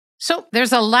So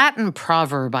there's a Latin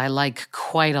proverb I like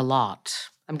quite a lot.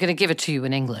 I'm going to give it to you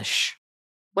in English.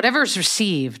 Whatever is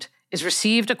received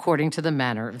according to the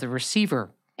manner of the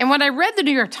receiver. And when I read the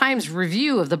New York Times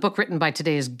review of the book written by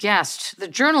today's guest, the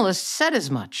journalist said as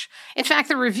much. In fact,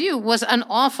 the review was an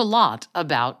awful lot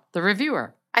about the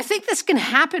reviewer. I think this can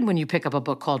happen when you pick up a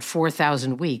book called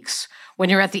 4,000 Weeks, when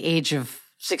you're at the age of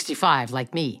 65,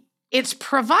 like me. Its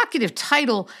provocative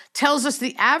title tells us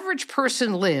the average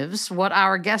person lives what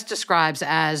our guest describes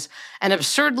as an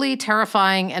absurdly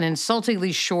terrifying and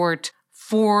insultingly short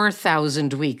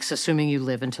 4,000 weeks, assuming you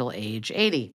live until age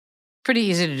 80. Pretty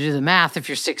easy to do the math if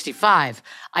you're 65.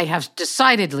 I have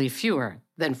decidedly fewer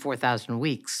than 4,000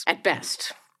 weeks at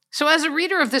best. So as a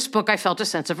reader of this book, I felt a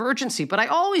sense of urgency, but I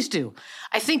always do.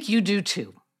 I think you do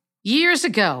too. Years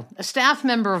ago, a staff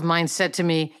member of mine said to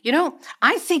me,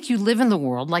 I think you live in the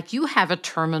world like you have a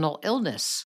terminal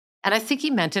illness. And I think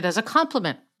he meant it as a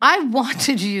compliment. I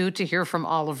wanted you to hear from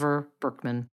Oliver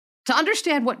Burkeman, to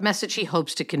understand what message he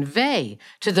hopes to convey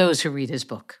to those who read his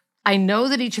book. I know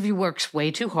that each of you works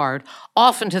way too hard,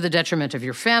 often to the detriment of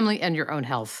your family and your own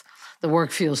health. The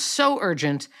work feels so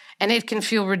urgent, and it can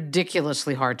feel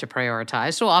ridiculously hard to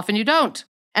prioritize, so often you don't.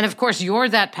 And of course, you're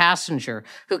that passenger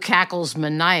who cackles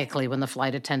maniacally when the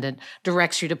flight attendant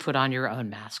directs you to put on your own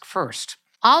mask first.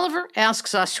 Oliver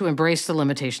asks us to embrace the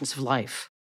limitations of life.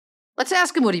 Let's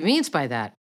ask him what he means by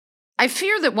that. I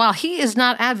fear that while he is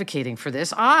not advocating for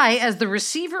this, I, as the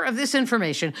receiver of this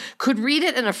information, could read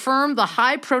it and affirm the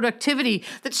high productivity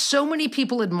that so many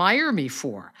people admire me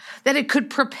for, that it could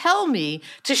propel me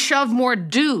to shove more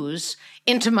do's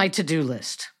into my to-do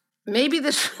list. Maybe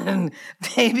this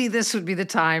would be the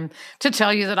time to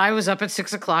tell you that I was up at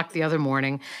 6 o'clock the other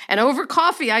morning, and over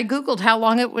coffee, I Googled how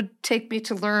long it would take me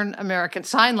to learn American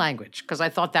Sign Language, because I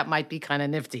thought that might be kind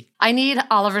of nifty. I need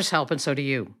Oliver's help, and so do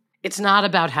you. It's not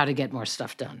about how to get more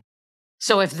stuff done.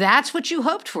 So if that's what you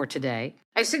hoped for today,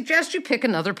 I suggest you pick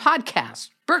another podcast.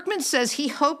 Burkeman says he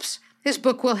hopes his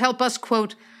book will help us,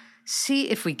 quote, see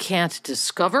if we can't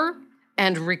discover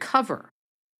and recover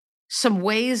some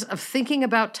ways of thinking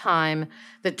about time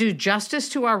that do justice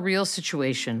to our real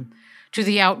situation, to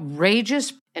the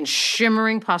outrageous and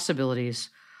shimmering possibilities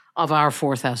of our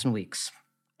 4,000 weeks,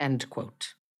 end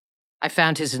quote. I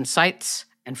found his insights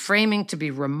and framing to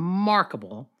be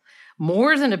remarkable,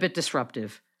 more than a bit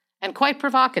disruptive, and quite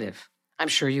provocative. I'm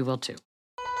sure you will too.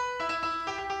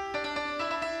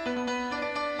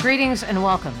 Greetings and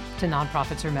welcome to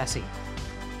Nonprofits Are Messy.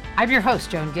 I'm your host,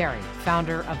 Joan Gary,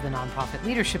 founder of the Nonprofit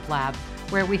Leadership Lab,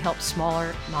 where we help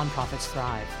smaller nonprofits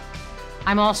thrive.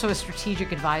 I'm also a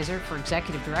strategic advisor for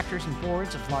executive directors and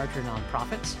boards of larger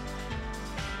nonprofits.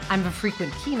 I'm a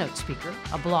frequent keynote speaker,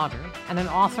 a blogger, and an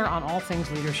author on all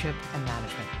things leadership and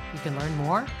management. You can learn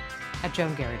more at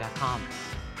joangary.com.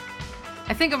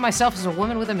 I think of myself as a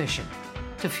woman with a mission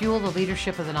to fuel the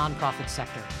leadership of the nonprofit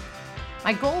sector.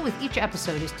 My goal with each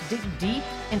episode is to dig deep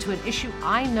into an issue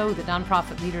I know that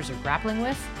nonprofit leaders are grappling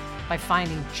with by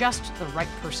finding just the right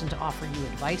person to offer you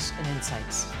advice and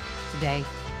insights. Today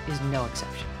is no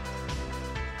exception.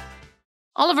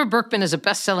 Oliver Burkeman is a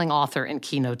best-selling author and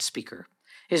keynote speaker.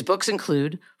 His books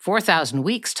include 4,000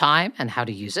 Weeks, Time and How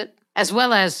to Use It, as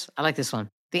well as, I like this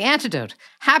one, The Antidote,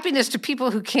 Happiness to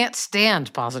People Who Can't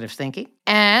Stand Positive Thinking,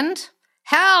 and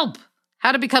Help!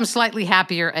 How to Become Slightly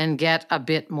Happier and Get a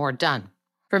Bit More Done.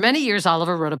 For many years,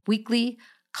 Oliver wrote a weekly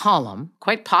column,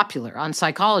 quite popular, on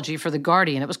psychology for The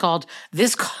Guardian. It was called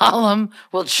This Column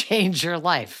Will Change Your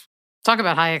Life. Talk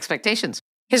about high expectations.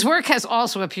 His work has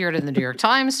also appeared in the New York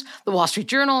Times, the Wall Street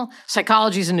Journal,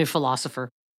 Psychology is a New Philosopher.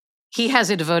 He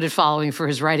has a devoted following for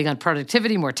his writing on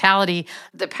productivity, mortality,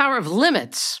 the power of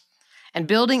limits, and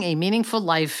building a meaningful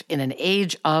life in an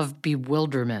age of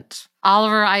bewilderment.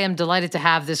 Oliver, I am delighted to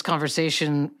have this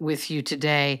conversation with you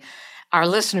today. Our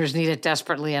listeners need it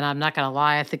desperately, and I'm not going to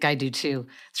lie, I think I do too.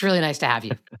 It's really nice to have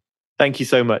you. Thank you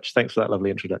so much. Thanks for that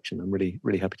lovely introduction. I'm really,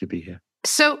 really happy to be here.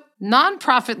 So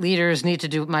nonprofit leaders need to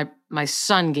do, my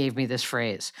son gave me this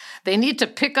phrase, they need to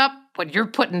pick up what you're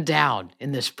putting down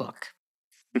in this book.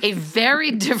 A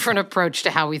very different approach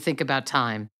to how we think about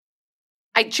time.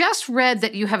 I just read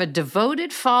that you have a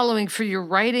devoted following for your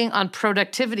writing on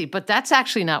productivity, but that's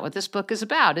actually not what this book is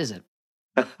about, is it?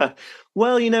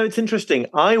 Well, it's interesting.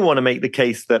 I want to make the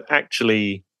case that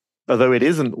actually, although it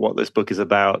isn't what this book is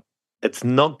about, it's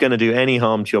not going to do any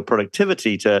harm to your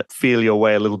productivity to feel your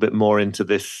way a little bit more into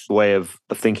this way of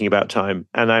thinking about time.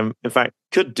 And in fact,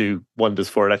 could do wonders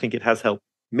for it. I think it has helped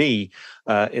me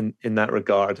in that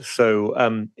regard.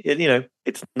 So,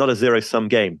 it's not a zero-sum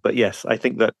game. But yes, I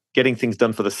think that getting things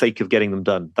done for the sake of getting them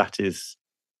done, that is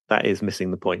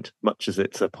missing the point, much as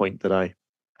it's a point that I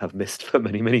have missed for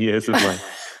many, many years of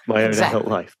my own adult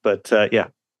life. But yeah.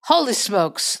 Holy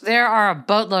smokes, there are a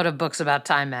boatload of books about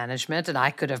time management, and I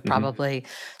could have probably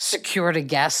secured a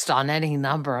guest on any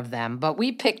number of them, but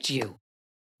we picked you.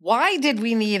 Why did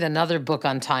we need another book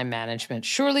on time management?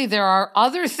 Surely there are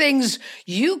other things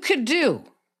you could do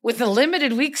with the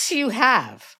limited weeks you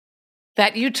have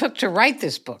that you took to write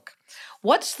this book.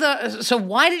 So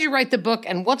why did you write the book,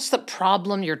 and what's the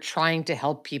problem you're trying to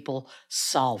help people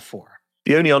solve for?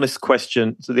 The only honest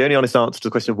answer to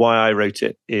the question of why I wrote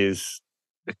it is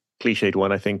a cliched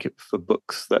one, I think, for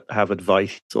books that have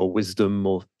advice or wisdom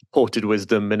or purported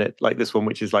wisdom in it, like this one,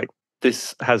 which is like,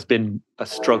 this has been a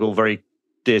struggle very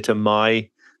dear to my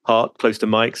heart, close to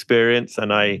my experience,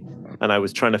 and I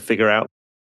was trying to figure out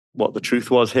what the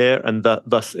truth was here, and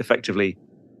thus effectively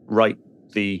write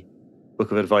the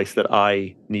book of advice that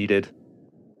I needed,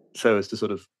 so as to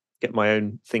sort of get my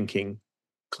own thinking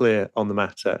clear on the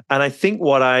matter. And I think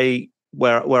where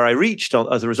I reached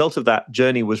as a result of that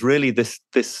journey was really this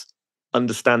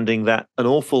understanding that an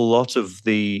awful lot of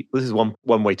this is one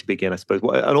way to begin, I suppose,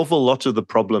 an awful lot of the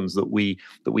problems that we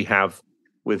have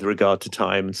with regard to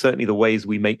time, and certainly the ways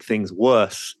we make things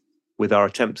worse with our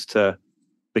attempts to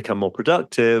become more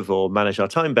productive or manage our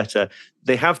time better,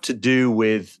 they have to do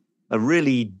with a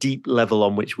really deep level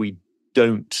on which we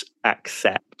don't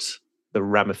accept the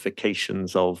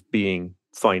ramifications of being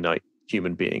finite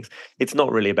human beings. It's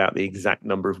not really about the exact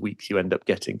number of weeks you end up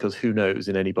getting, because who knows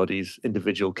in anybody's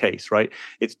individual case, right?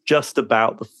 It's just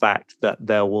about the fact that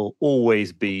there will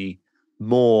always be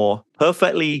more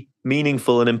perfectly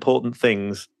meaningful and important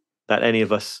things that any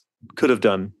of us could have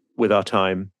done with our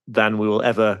time than we will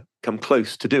ever come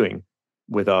close to doing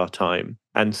with our time.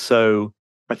 And so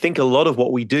I think a lot of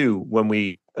what we do when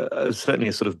we, certainly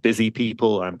as sort of busy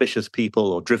people or ambitious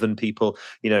people or driven people,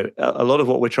 a lot of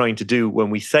what we're trying to do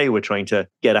when we say we're trying to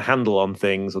get a handle on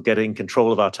things or get in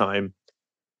control of our time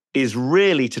is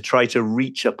really to try to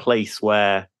reach a place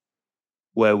where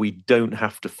we don't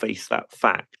have to face that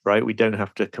fact, right? We don't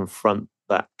have to confront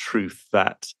that truth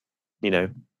that,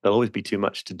 there'll always be too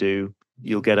much to do.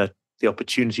 You'll get the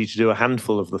opportunity to do a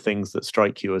handful of the things that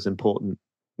strike you as important,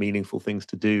 meaningful things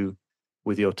to do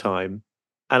with your time.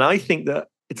 And I think that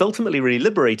it's ultimately really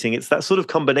liberating. It's that sort of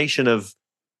combination of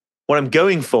what I'm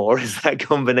going for is that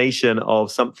combination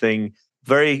of something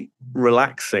very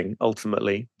relaxing,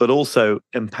 ultimately, but also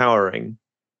empowering,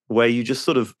 where you just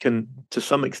sort of can, to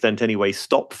some extent anyway,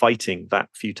 stop fighting that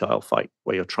futile fight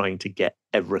where you're trying to get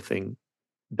everything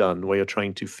done, where you're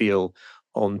trying to feel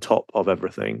on top of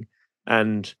everything,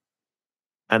 and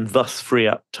thus free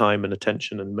up time and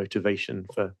attention and motivation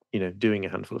for, doing a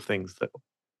handful of things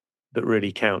that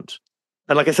really count.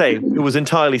 And like I say, it was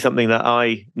entirely something that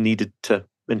I needed to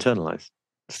internalize.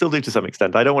 Still do to some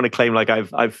extent. I don't want to claim like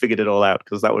I've figured it all out,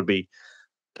 because that would be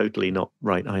totally not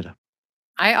right either.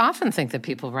 I often think that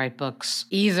people write books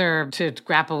either to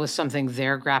grapple with something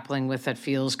they're grappling with that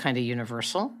feels kind of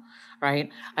universal,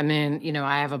 right? I mean,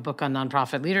 I have a book on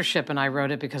nonprofit leadership, and I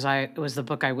wrote it because it was the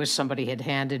book I wish somebody had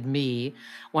handed me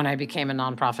when I became a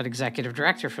nonprofit executive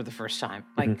director for the first time.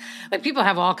 Like people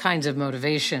have all kinds of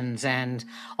motivations, and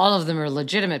all of them are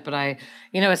legitimate, but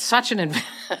it's such an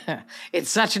it's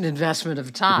such an investment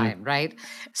of time, right?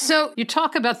 So you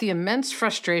talk about the immense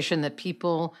frustration that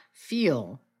people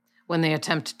feel when they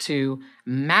attempt to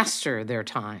master their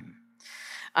time.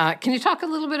 Can you talk a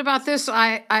little bit about this?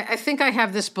 I think I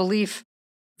have this belief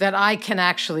that I can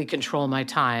actually control my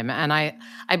time. And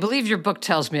I believe your book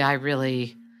tells me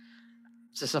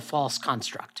this is a false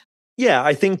construct. Yeah,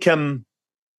 I think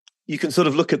you can sort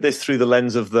of look at this through the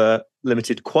lens of the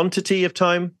limited quantity of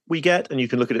time we get, and you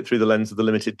can look at it through the lens of the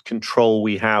limited control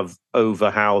we have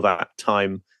over how that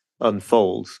time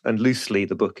unfolds. And loosely,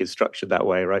 the book is structured that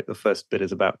way, right? The first bit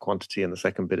is about quantity and the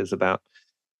second bit is about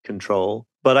control.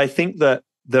 But I think that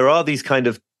there are these kind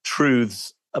of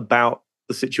truths about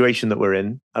the situation that we're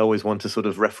in. I always want to sort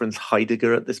of reference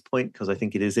Heidegger at this point, because I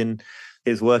think it is in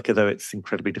his work, although it's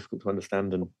incredibly difficult to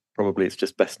understand, and probably it's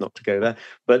just best not to go there.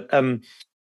 But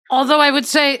although I would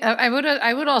say, I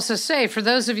would also say, for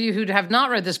those of you who have not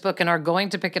read this book and are going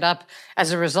to pick it up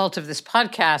as a result of this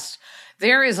podcast,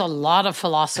 there is a lot of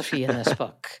philosophy in this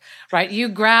book, right? You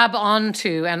grab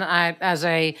onto, and I, as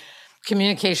a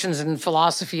communications and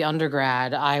philosophy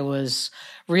undergrad, I was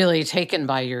really taken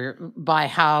by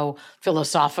how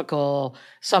philosophical,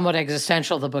 somewhat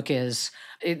existential the book is.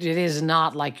 It is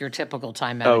not like your typical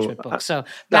time management book. So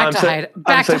back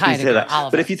to Heidegger.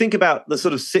 But if you think about the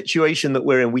sort of situation that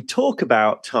we're in, we talk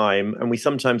about time, and we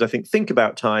sometimes, I think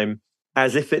about time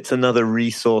as if it's another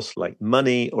resource like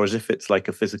money, or as if it's like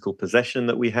a physical possession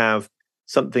that we have,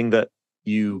 something that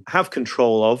you have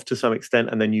control of to some extent,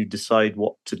 and then you decide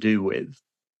what to do with.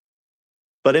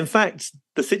 But in fact,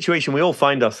 the situation we all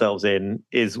find ourselves in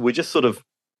is we're just sort of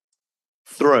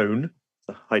thrown,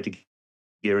 the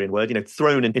Heideggerian word,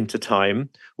 thrown into time.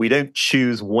 We don't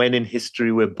choose when in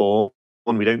history we're born.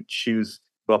 We don't choose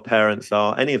who our parents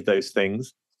are, any of those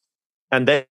things. And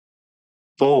then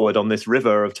forward on this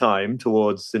river of time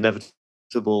towards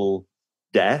inevitable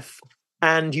death.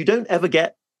 And you don't ever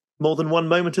get more than one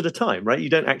moment at a time, right? You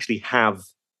don't actually have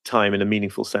time in a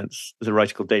meaningful sense. There's a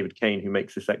writer called David Kane who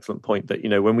makes this excellent point that,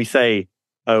 when we say,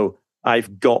 oh,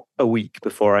 I've got a week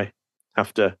before I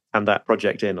have to hand that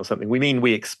project in or something, we mean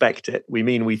we expect it. We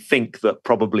mean we think that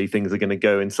probably things are going to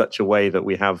go in such a way that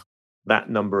we have that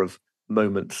number of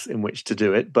moments in which to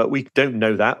do it. But we don't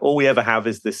know that. All we ever have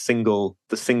is the single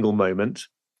moment.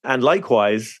 And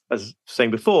likewise, as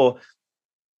saying before,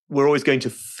 we're always going to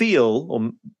feel, or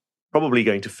probably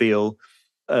going to feel,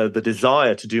 the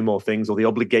desire to do more things, or the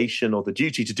obligation or the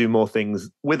duty to do more things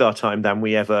with our time than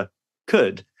we ever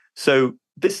could. So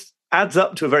this adds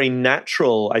up to a very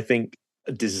natural, I think,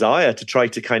 desire to try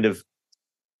to kind of,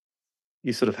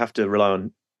 you sort of have to rely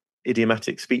on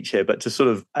idiomatic speech here, but to sort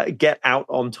of get out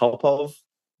on top of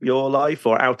your life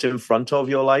or out in front of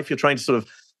your life. You're trying to sort of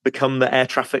become the air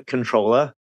traffic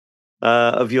controller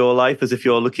of your life, as if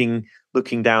you're looking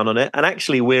down on it. And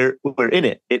actually, we're in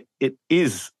it. It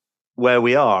is where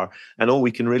we are, and all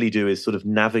we can really do is sort of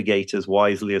navigate as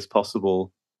wisely as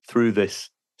possible through this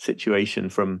situation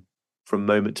from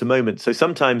moment to moment. So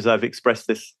sometimes I've expressed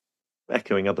this,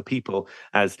 echoing other people,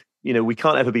 as we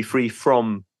can't ever be free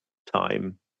from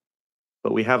time,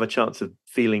 but we have a chance of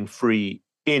feeling free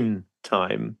in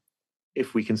time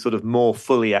if we can sort of more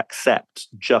fully accept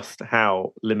just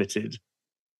how limited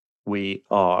we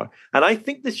are. And I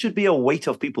think this should be a weight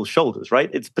off people's shoulders, right?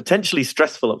 It's potentially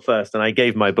stressful at first, and I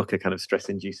gave my book a kind of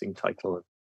stress-inducing title.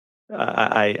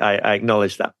 I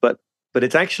acknowledge that, but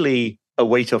it's actually a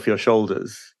weight off your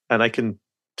shoulders. And I can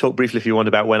talk briefly, if you want,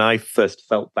 about when I first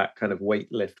felt that kind of weight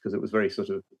lift, because it was a very sort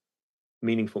of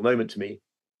meaningful moment to me.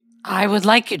 I would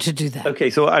like you to do that.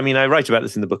 Okay, so I write about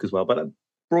this in the book as well, but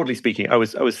broadly speaking, I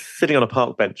was sitting on a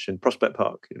park bench in Prospect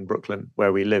Park in Brooklyn,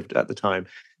 where we lived at the time,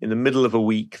 in the middle of a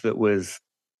week that was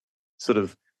sort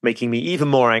of making me even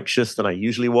more anxious than I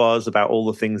usually was about all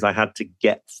the things I had to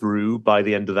get through by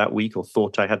the end of that week, or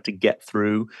thought I had to get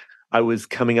through. I was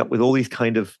coming up with all these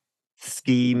kind of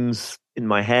schemes in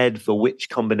my head for which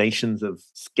combinations of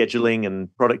scheduling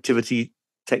and productivity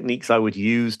techniques I would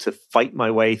use to fight my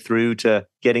way through to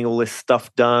getting all this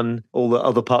stuff done, all the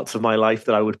other parts of my life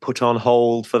that I would put on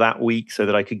hold for that week so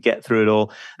that I could get through it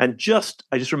all. And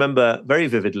I just remember very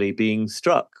vividly being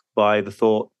struck by the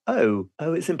thought, oh,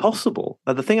 it's impossible.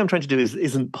 The thing I'm trying to do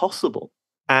isn't possible.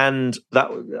 And that,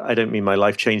 I don't mean my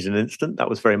life changed in an instant. That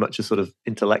was very much a sort of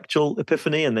intellectual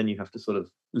epiphany. And then you have to sort of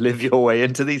live your way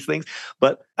into these things.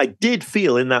 But I did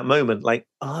feel in that moment like,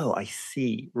 oh, I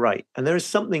see, right. And there is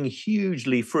something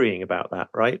hugely freeing about that,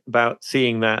 right? About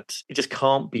seeing that it just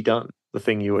can't be done, the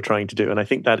thing you were trying to do. And I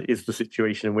think that is the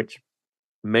situation in which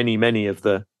many, many of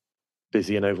the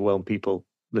busy and overwhelmed people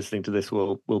listening to this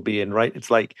will be in, right?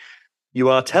 It's like you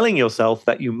are telling yourself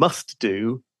that you must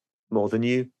do more than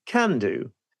you can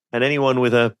do. And anyone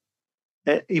with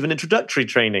even introductory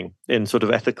training in sort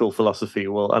of ethical philosophy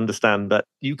will understand that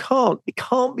it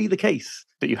can't be the case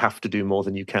that you have to do more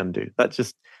than you can do.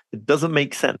 It doesn't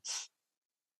make sense.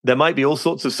 There might be all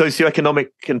sorts of socioeconomic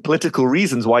and political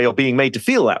reasons why you're being made to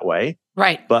feel that way.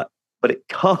 Right. But it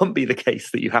can't be the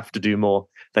case that you have to do more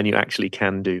than you actually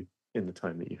can do in the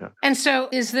time that you have. And so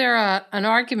is there an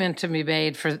argument to be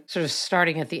made for sort of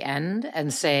starting at the end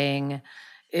and saying,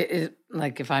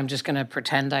 like, if I'm just going to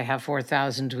pretend I have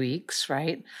 4,000 weeks,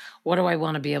 right? What do I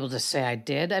want to be able to say I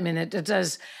did? I mean,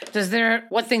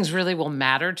 what things really will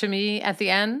matter to me at the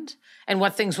end, and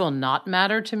what things will not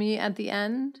matter to me at the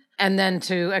end? And then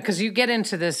because you get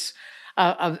into this,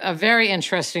 a very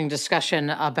interesting discussion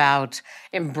about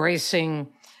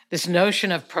embracing this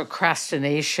notion of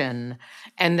procrastination,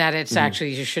 and that it's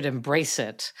actually, you should embrace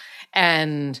it.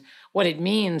 And what it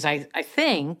means, I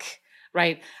think,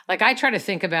 right? Like I try to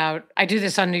think about, I do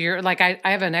this on New Year, like I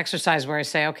have an exercise where I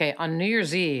say, okay, on New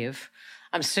Year's Eve,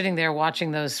 I'm sitting there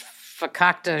watching those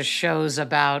fakakta shows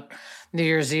about New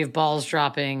Year's Eve balls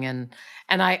dropping. And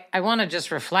I want to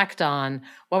just reflect on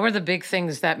what were the big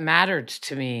things that mattered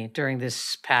to me during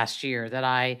this past year that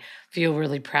I feel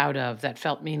really proud of, that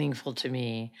felt meaningful to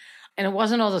me. And it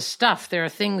wasn't all the stuff. There are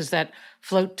things that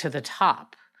float to the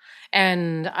top.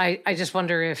 And I just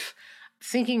wonder if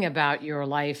thinking about your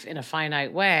life in a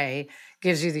finite way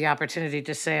gives you the opportunity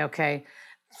to say, okay,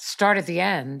 start at the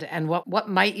end, and what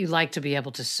might you like to be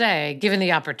able to say, given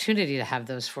the opportunity to have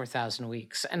those 4,000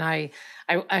 weeks? And I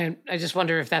just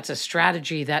wonder if that's a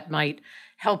strategy that might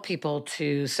help people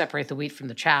to separate the wheat from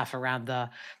the chaff around the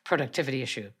productivity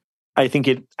issue. I think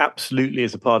it absolutely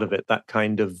is a part of it, that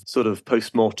kind of sort of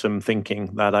post-mortem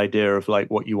thinking, that idea of like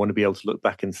what you want to be able to look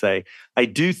back and say. I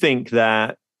do think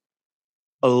that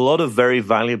a lot of very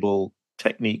valuable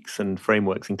techniques and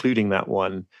frameworks, including that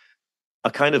one,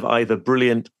 are kind of either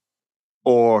brilliant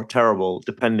or terrible,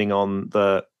 depending on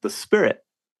the spirit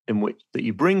in which that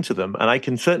you bring to them. And I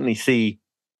can certainly see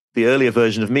the earlier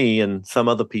version of me and some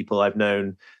other people I've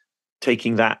known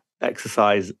taking that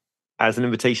exercise as an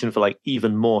invitation for like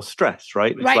even more stress,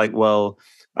 right? It's like, well,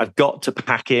 I've got to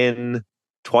pack in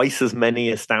twice as many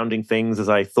astounding things as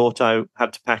I thought I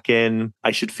had to pack in.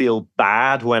 I should feel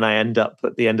bad when I end up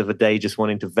at the end of a day just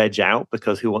wanting to veg out,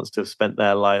 because who wants to have spent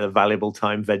their valuable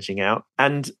time vegging out?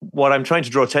 And what I'm trying to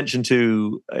draw attention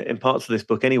to in parts of this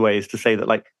book anyway is to say that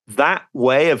like that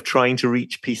way of trying to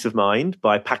reach peace of mind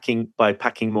by packing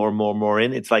more and more and more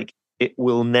in, it's like it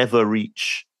will never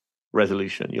reach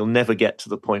resolution. You'll never get to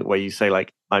the point where you say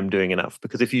like, I'm doing enough.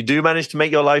 Because if you do manage to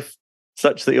make your life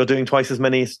such that you're doing twice as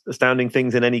many astounding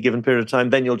things in any given period of time,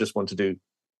 then you'll just want to do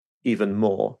even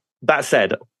more. That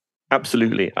said,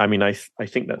 absolutely. I mean, I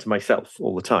think that to myself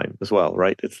all the time as well,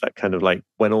 right? It's that kind of like,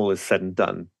 when all is said and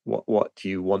done, what do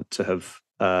you want to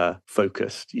have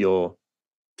focused your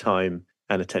time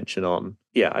and attention on?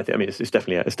 Yeah, I mean, it's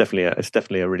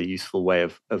definitely a really useful way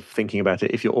of thinking about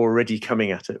it if you're already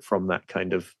coming at it from that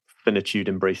kind of finitude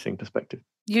embracing perspective.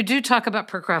 You do talk about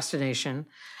procrastination,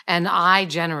 and I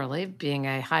generally, being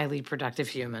a highly productive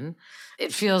human,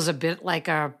 it feels a bit like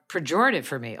a pejorative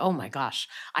for me. Oh my gosh,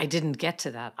 I didn't get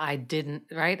to that. I didn't,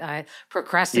 right?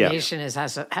 Procrastination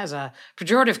has a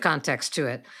pejorative context to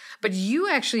it, but you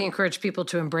actually encourage people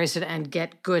to embrace it and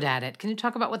get good at it. Can you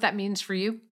talk about what that means for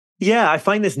you? Yeah, I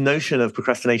find this notion of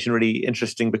procrastination really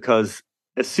interesting, because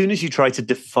as soon as you try to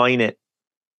define it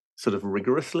sort of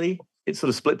rigorously, it sort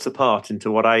of splits apart into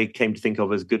what I came to think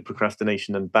of as good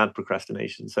procrastination and bad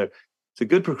procrastination. So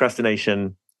good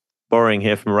procrastination, borrowing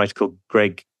here from a writer called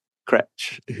Greg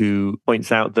Kretsch, who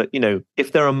points out that,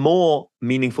 if there are more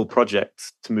meaningful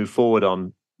projects to move forward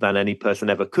on than any person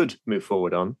ever could move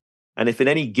forward on, and if in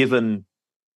any given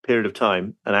period of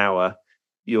time, an hour,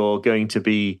 you're going to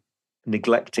be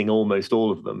neglecting almost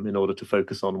all of them in order to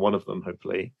focus on one of them,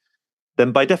 hopefully,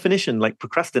 then by definition, like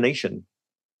procrastination,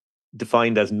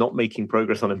 defined as not making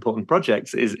progress on important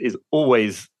projects, is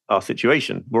always our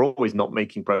situation. We're always not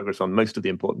making progress on most of the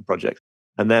important projects.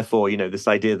 And therefore, this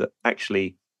idea that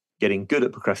actually getting good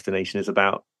at procrastination is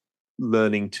about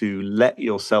learning to let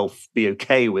yourself be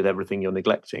okay with everything you're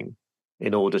neglecting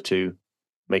in order to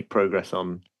make progress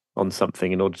on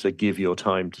something, in order to give your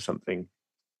time to something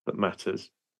that matters.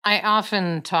 I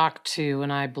often talk to,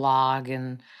 when I blog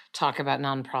and talk about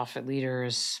nonprofit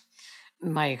leaders,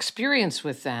 my experience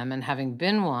with them, and having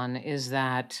been one, is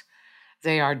that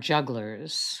they are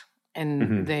jugglers,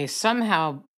 and they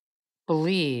somehow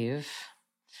believe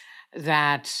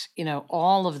that,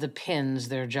 all of the pins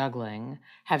they're juggling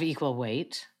have equal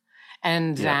weight,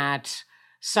 and that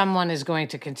someone is going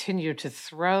to continue to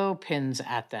throw pins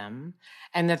at them,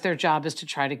 and that their job is to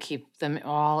try to keep them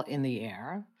all in the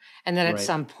air, and that at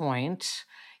some point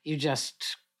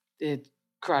it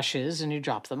crushes and you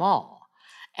drop them all.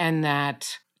 And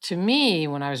that, to me,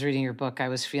 when I was reading your book, I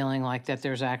was feeling like that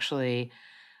there's actually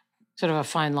sort of a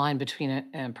fine line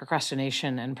between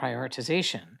procrastination and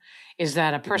prioritization, is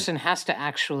that a person has to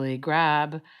actually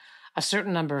grab a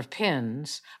certain number of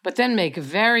pins, but then make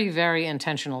very, very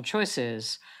intentional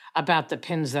choices about the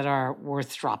pins that are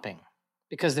worth dropping.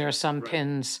 Because there are some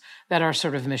pins that are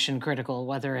sort of mission critical,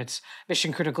 whether it's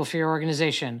mission critical for your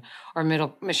organization or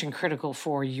mission critical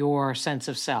for your sense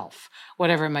of self,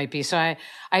 whatever it might be. So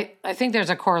I think there's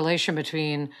a correlation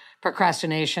between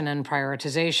procrastination and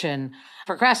prioritization.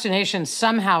 Procrastination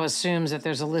somehow assumes that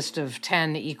there's a list of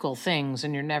 10 equal things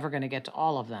and you're never going to get to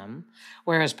all of them.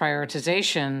 Whereas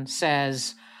prioritization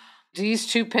says, these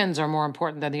 2 pins are more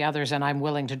important than the others, and I'm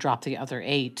willing to drop the other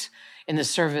 8 in the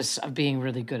service of being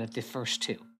really good at the first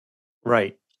 2.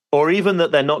 Right. Or even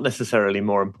that they're not necessarily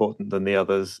more important than the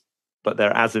others, but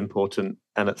they're as important.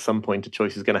 And at some point, a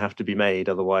choice is going to have to be made.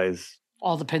 Otherwise,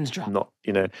 all the pins drop. Not,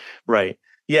 right.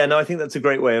 Yeah, no, I think that's a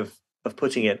great way of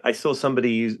putting it. I saw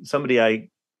somebody I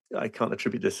can't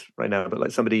attribute this right now, but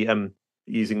like somebody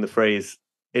using the phrase,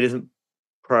 it isn't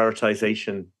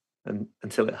prioritization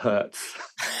until it hurts,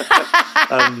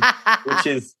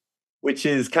 which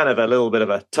is kind of a little bit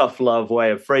of a tough love way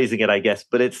of phrasing it, I guess.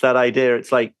 But it's that idea.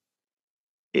 It's like,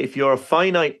 if you're a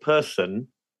finite person,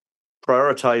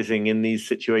 prioritizing in these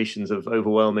situations of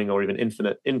overwhelming or even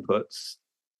infinite inputs,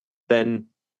 then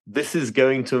this is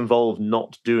going to involve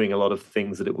not doing a lot of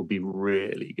things that it would be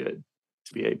really good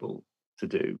to be able to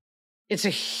do. It's a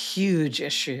huge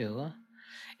issue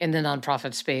in the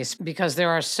nonprofit space because there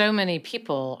are so many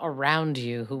people around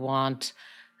you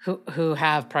who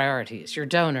have priorities, your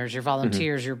donors, your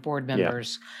volunteers, your board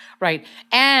members, right?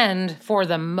 And for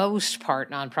the most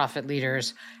part, nonprofit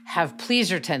leaders have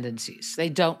pleaser tendencies. They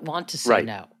don't want to say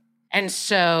no. And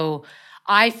so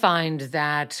I find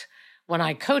that when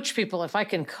I coach people, if I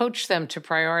can coach them to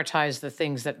prioritize the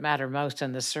things that matter most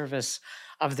in the service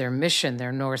of their mission,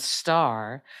 their North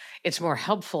Star, it's more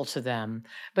helpful to them.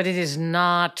 But it's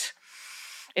not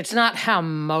how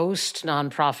most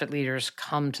nonprofit leaders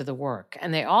come to the work.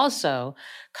 And they also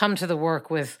come to the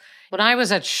work with, when I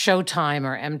was at Showtime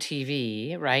or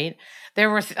MTV, right,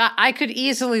 I could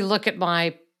easily look at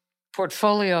my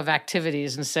portfolio of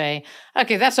activities and say,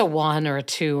 okay, that's a 1 or a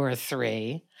 2 or a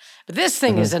 3. But this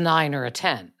thing is a 9 or a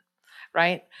 10,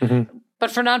 right? But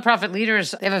for nonprofit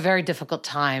leaders, they have a very difficult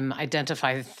time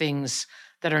identifying things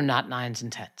that are not 9s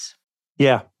and 10s.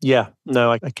 Yeah.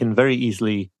 No, I can very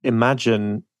easily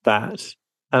imagine that.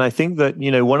 And I think that,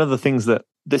 one of the things that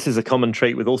this is a common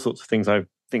trait with all sorts of things I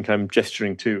think I'm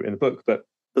gesturing to in the book, but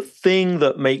the thing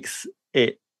that makes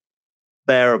it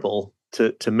bearable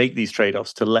to make these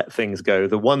trade-offs, to let things go,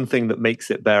 the one thing that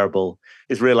makes it bearable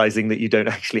is realizing that you don't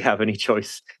actually have any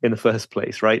choice in the first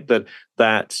place, right?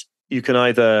 That you can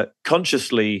either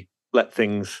consciously let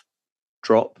things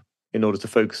drop in order to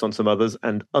focus on some others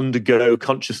and undergo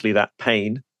consciously that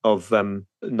pain of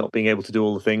not being able to do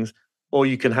all the things, or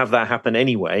you can have that happen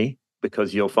anyway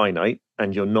because you're finite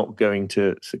and you're not going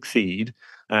to succeed,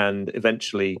 and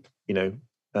eventually,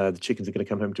 the chickens are going to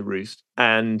come home to roost,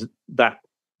 and that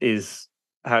is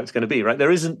how it's going to be, right? There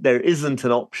isn't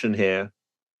an option here,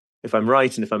 if I'm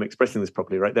right and if I'm expressing this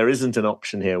properly, right? There isn't an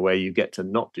option here where you get to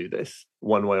not do this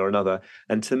one way or another.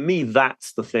 And to me,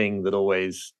 that's the thing that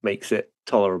always makes it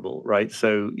tolerable, right?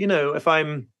 So, if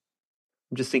I'm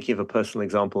just thinking of a personal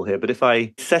example here, but if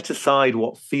I set aside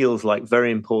what feels like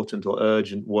very important or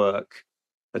urgent work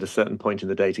at a certain point in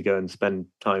the day to go and spend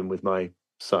time with my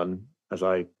son, as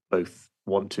I both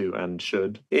want to and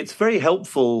should, it's very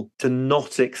helpful to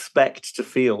not expect to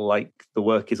feel like the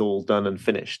work is all done and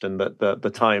finished and that the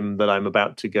time that I'm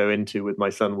about to go into with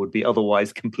my son would be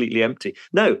otherwise completely empty.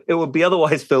 No, it would be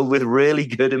otherwise filled with really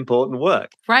good, important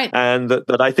work. Right. And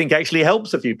that I think actually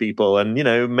helps a few people and,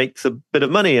 makes a bit of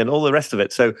money and all the rest of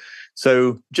it. So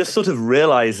just sort of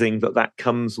realizing that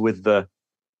comes with the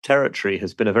territory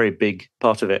has been a very big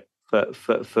part of it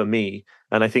for me.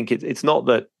 And I think it's not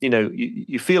that,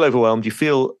 you feel overwhelmed, you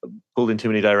feel pulled in too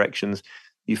many directions,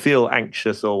 you feel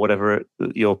anxious or whatever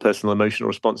your personal emotional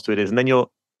response to it is. And then your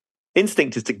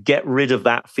instinct is to get rid of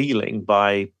that feeling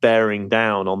by bearing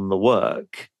down on the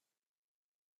work.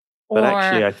 But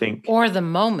actually, I think... Or the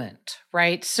moment,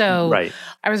 right? So right.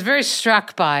 I was very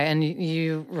struck by, and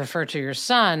you refer to your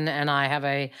son, and I have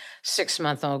a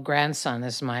 6-month-old grandson.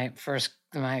 This is my first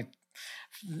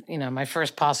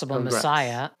possible Congrats.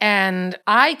 Messiah. And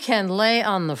I can lay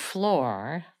on the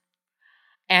floor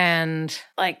and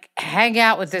hang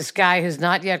out with this guy who's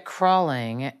not yet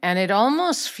crawling. And it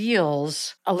almost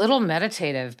feels a little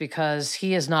meditative because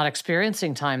he is not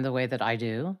experiencing time the way that I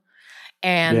do.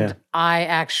 And I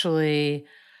actually,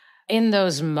 in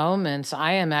those moments,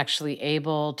 I am actually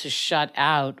able to shut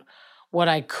out what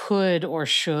I could or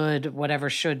should, whatever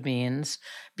should means,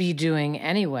 be doing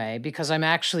anyway, because I'm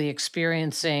actually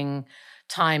experiencing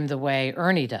time the way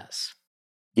Ernie does.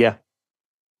 Yeah.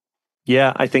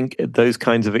 Yeah, I think those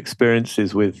kinds of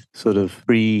experiences with sort of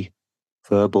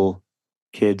pre-verbal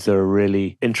kids are a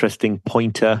really interesting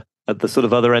pointer at the sort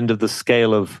of other end of the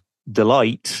scale of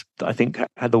delight. I think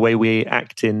the way we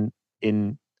act in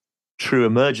true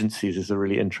emergencies is a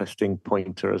really interesting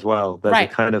pointer as well. There's a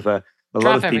kind of a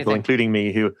lot of people, including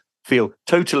me, who feel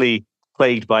totally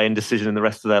plagued by indecision in the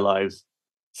rest of their lives,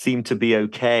 seem to be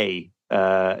okay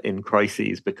in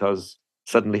crises because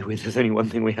suddenly there's only one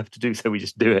thing we have to do, so we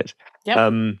just do it.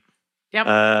 I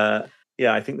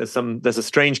think there's a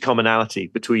strange commonality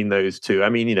between those two. I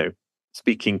mean,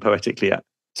 speaking poetically, I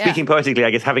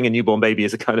guess having a newborn baby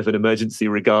is a kind of an emergency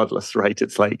regardless, right?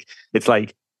 It's like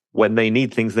when they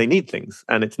need things,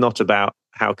 and it's not about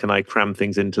how can I cram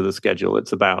things into the schedule.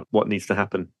 It's about what needs to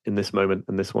happen in this moment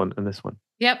and this one and this one.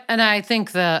 Yep, and I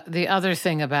think the other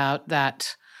thing about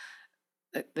that,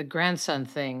 the grandson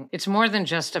thing, it's more than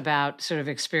just about sort of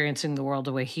experiencing the world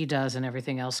the way he does and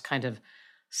everything else kind of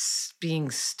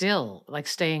being still, like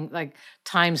staying, like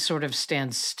time sort of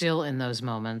stands still in those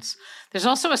moments. There's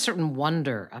also a certain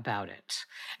wonder about it.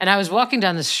 And I was walking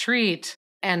down the street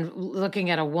and looking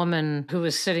at a woman who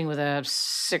was sitting with a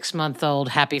 6-month-old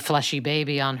happy fleshy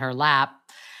baby on her lap,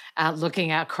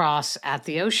 looking across at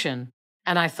the ocean.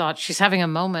 And I thought, she's having a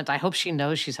moment. I hope she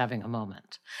knows she's having a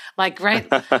moment. Like,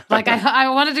 right? Like I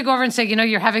wanted to go over and say,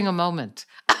 you're having a moment.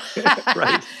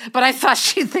 Right. But I thought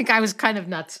she'd think I was kind of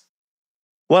nuts.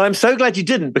 Well, I'm so glad you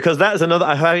didn't, because that is another,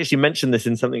 I actually mentioned this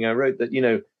in something I wrote,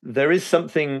 that, there is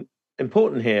something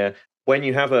important here. When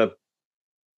you have a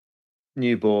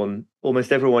newborn,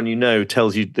 almost everyone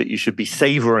tells you that you should be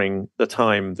savoring the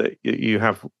time that you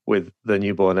have with the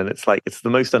newborn. And it's like, it's the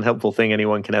most unhelpful thing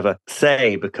anyone can ever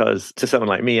say, because to someone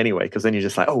like me anyway, because then you're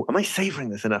just like, oh, am I savoring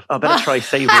this enough? I better try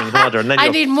savoring harder. And then I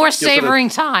need more savoring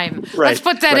time. Right, let's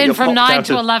put that in from 9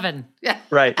 to 11. Yeah.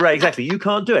 Right, exactly. You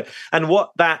can't do it. And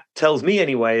what that tells me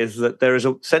anyway is that there is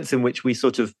a sense in which we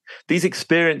sort of, these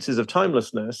experiences of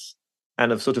timelessness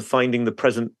and of sort of finding the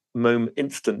present moment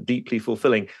instant deeply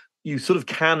fulfilling, you sort of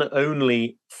can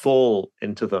only fall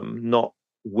into them, not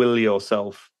will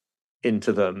yourself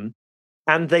into them.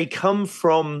 And they come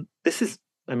from, if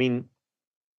you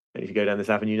go down this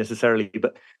avenue necessarily,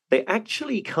 but they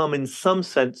actually come in some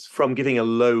sense from giving a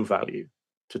low value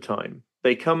to time.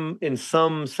 They come in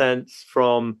some sense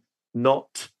from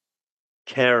not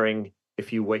caring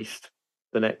if you waste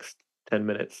the next 10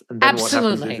 minutes. And then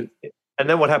Absolutely.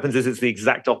 what happens is it's the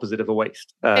exact opposite of a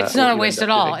waste. It's not a waste at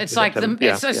all. It's like it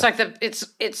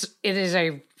is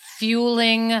a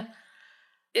fueling.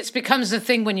 It becomes the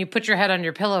thing when you put your head on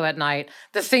your pillow at night,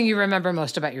 the thing you remember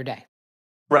most about your day.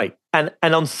 Right. And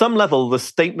on some level, the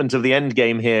statement of the end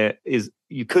game here is,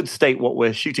 you could state what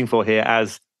we're shooting for here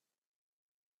as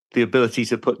the ability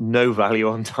to put no value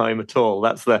on time at all.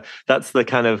 That's the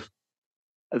kind of,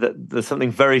 there's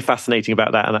something very fascinating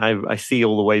about that. And I see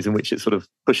all the ways in which it sort of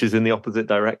pushes in the opposite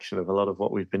direction of a lot of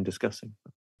what we've been discussing.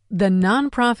 The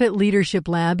Nonprofit Leadership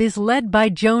Lab is led by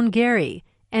Joan Gary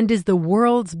and is the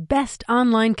world's best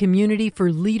online community for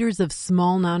leaders of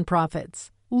small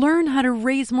nonprofits. Learn how to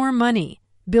raise more money,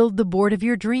 build the board of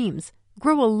your dreams,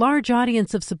 grow a large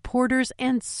audience of supporters,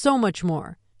 and so much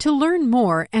more. To learn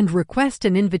more and request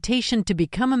an invitation to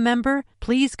become a member,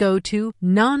 please go to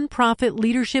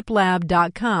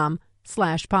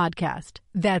nonprofitleadershiplab.com/podcast.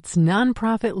 That's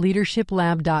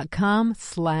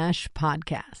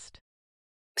nonprofitleadershiplab.com/podcast.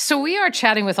 So we are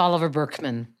chatting with Oliver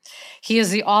Burkeman. He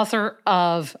is the author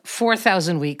of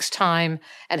 4,000 Weeks, Time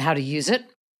and How to Use It.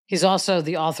 He's also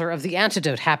the author of The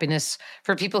Antidote, Happiness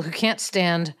for People Who Can't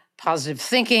Stand Positive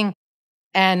Thinking,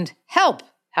 and Help,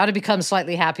 How to Become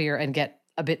Slightly Happier and Get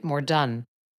a Bit More Done.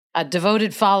 A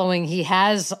devoted following he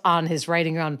has on his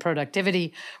writing on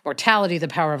productivity, mortality, the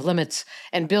power of limits,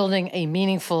 and building a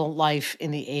meaningful life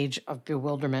in the age of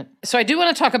bewilderment. So I do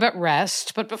want to talk about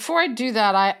rest, but before I do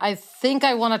that, I think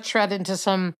I want to tread into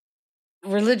some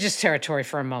religious territory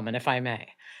for a moment, if I may.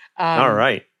 All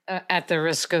right. At the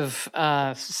risk of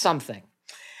something.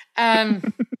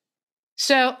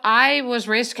 So I was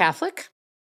raised Catholic.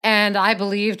 And I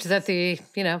believed that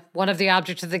one of the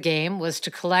objects of the game was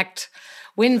to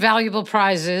win valuable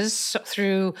prizes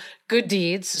through good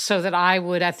deeds, so that I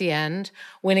would, at the end,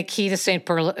 win a key to St.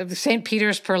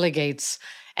 Peter's pearly gates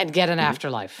and get an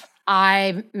afterlife.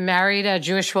 I married a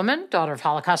Jewish woman, daughter of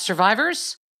Holocaust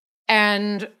survivors,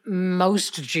 and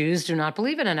most Jews do not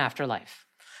believe in an afterlife.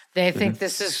 They think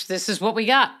this is what we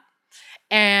got,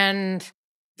 and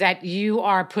that you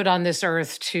are put on this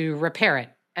earth to repair it,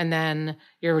 and then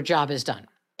your job is done.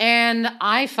 And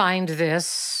I find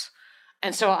this,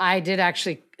 and so I did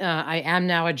actually, I am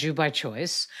now a Jew by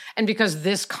choice. And because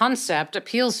this concept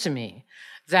appeals to me,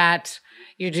 that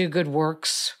you do good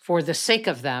works for the sake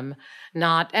of them,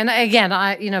 not, and again,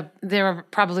 there are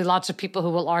probably lots of people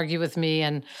who will argue with me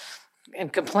and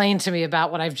complain to me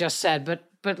about what I've just said, but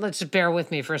let's bear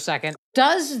with me for a second.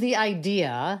 Does the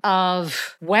idea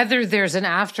of whether there's an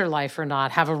afterlife or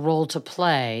not have a role to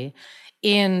play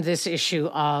in this issue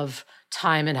of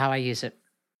time and how I use it?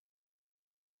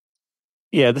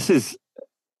 Yeah, this is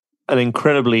an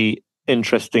incredibly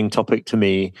interesting topic to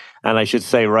me. And I should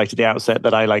say right at the outset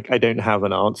that I don't have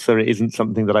an answer. It isn't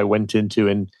something that I went into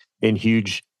in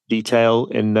huge detail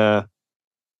in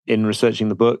researching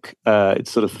the book.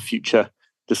 It's sort of a future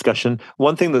discussion.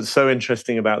 One thing that's so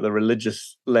interesting about the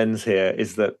religious lens here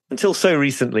is that until so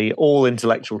recently, all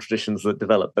intellectual traditions that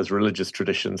develop as religious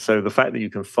traditions. So the fact that you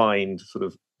can find sort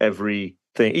of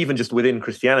everything, even just within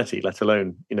Christianity, let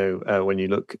alone, when you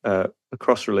look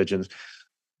across religions.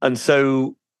 And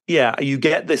so, yeah, you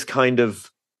get this kind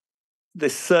of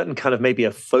this certain kind of maybe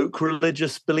a folk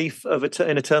religious belief of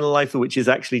in eternal life, which is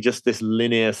actually just this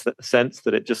linear sense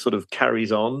that it just sort of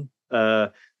carries on,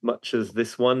 much as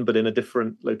this one, but in a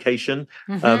different location.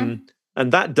 And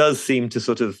that does seem to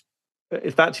sort of,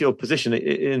 if that's your position,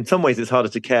 in some ways it's harder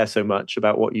to care so much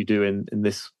about what you do in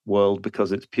this world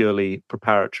because it's purely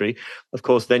preparatory. Of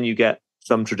course, then you get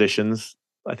some traditions,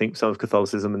 I think some of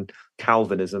Catholicism and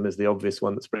Calvinism is the obvious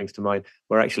one that springs to mind,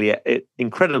 where actually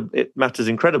it matters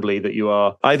incredibly that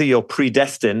you're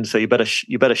predestined, so you better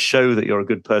show that you're a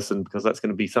good person because that's going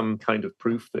to be some kind of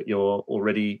proof that you're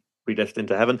already predestined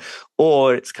to heaven,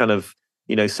 or it's kind of,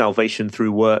 salvation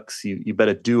through works. You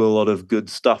better do a lot of good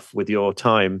stuff with your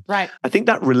time. Right. I think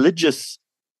that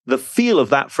the feel of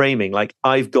that framing, like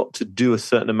I've got to do a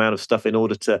certain amount of stuff in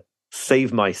order to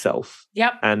save myself.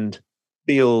 Yep. And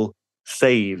feel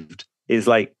saved is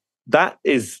like, that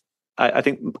is, I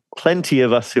think plenty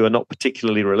of us who are not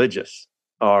particularly religious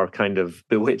are kind of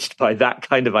bewitched by that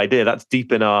kind of idea. That's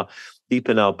deep in our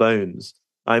bones.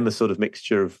 I'm a sort of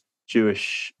mixture of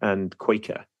Jewish and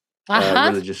Quaker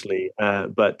religiously,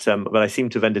 but I seem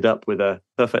to have ended up with a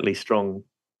perfectly strong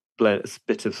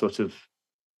bit of sort of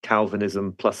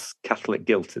Calvinism plus Catholic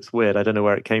guilt. It's weird. I don't know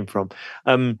where it came from.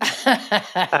 And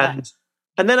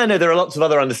then I know there are lots of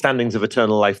other understandings of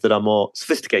eternal life that are more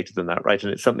sophisticated than that, right?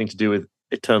 And it's something to do with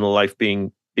eternal life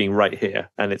being right here.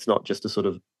 And it's not just a sort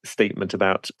of statement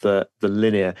about the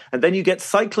linear. And then you get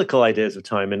cyclical ideas of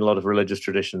time in a lot of religious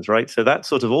traditions, right? So that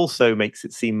sort of also makes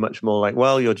it seem much more like,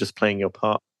 well, you're just playing your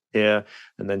part here,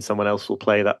 and then someone else will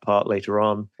play that part later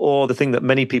on. Or the thing that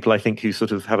many people, I think, who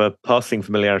sort of have a passing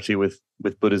familiarity with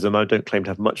Buddhism, I don't claim to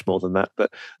have much more than that,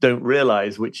 but don't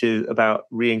realize, which is about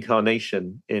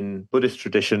reincarnation in Buddhist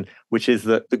tradition, which is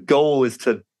that the goal is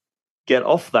to get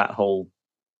off that whole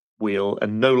wheel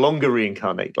and no longer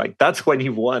reincarnate. Like that's when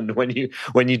you've won, when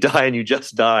you die and you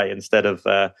just die instead of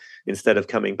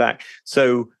coming back.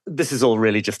 So this is all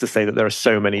really just to say that there are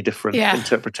so many different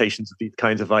interpretations of these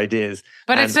kinds of ideas.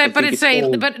 But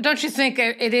but don't you think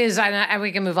it is? And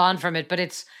we can move on from it. But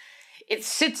it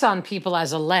sits on people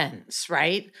as a lens,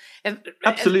 right?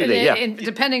 Absolutely, yeah.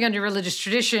 Depending on your religious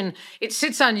tradition, it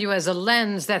sits on you as a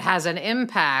lens that has an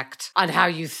impact on how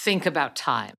you think about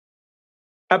time.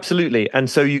 Absolutely. And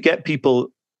so you get people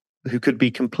who could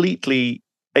be completely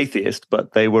atheist,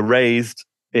 but they were raised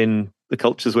in the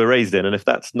cultures we're raised in. And if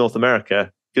that's North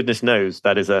America, goodness knows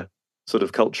that is a sort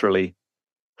of culturally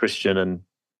Christian and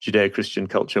Judeo-Christian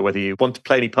culture, whether you want to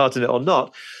play any part in it or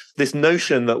not. This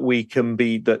notion that we can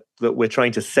be, that we're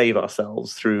trying to save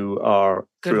ourselves through our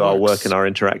work and our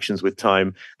interactions with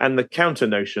time. And the counter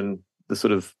notion, the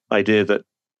sort of idea that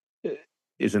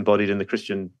is embodied in the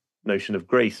Christian notion of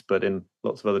grace, but in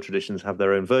lots of other traditions have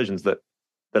their own versions, that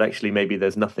actually maybe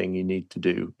there's nothing you need to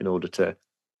do in order to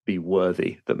be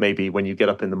worthy, that maybe when you get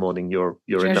up in the morning you're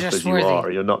enough as you are.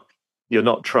 You're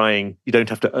not trying, you don't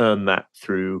have to earn that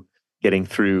through getting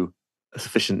through a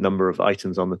sufficient number of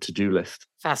items on the to-do list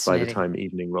by the time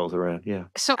evening rolls around. Yeah.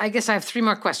 So I guess I have 3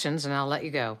 more questions and I'll let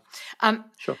you go.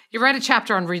 Sure. You write a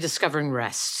chapter on rediscovering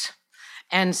rest.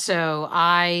 And so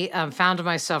I found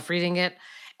myself reading it,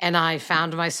 and I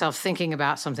found myself thinking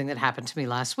about something that happened to me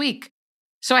last week.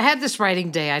 So I had this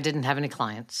writing day. I didn't have any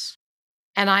clients.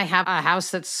 And I have a house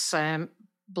that's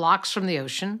blocks from the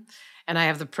ocean. And I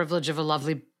have the privilege of a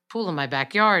lovely pool in my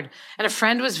backyard. And a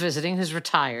friend was visiting who's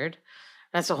retired.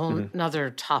 That's a whole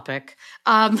nother topic.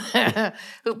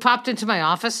 Who popped into my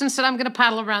office and said, I'm going to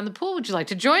paddle around the pool. Would you like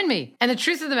to join me? And the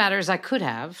truth of the matter is I could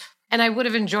have. And I would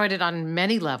have enjoyed it on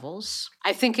many levels.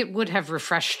 I think it would have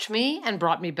refreshed me and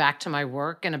brought me back to my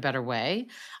work in a better way.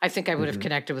 I think I would have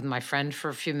connected with my friend for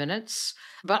a few minutes,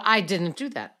 but I didn't do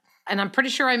that. And I'm pretty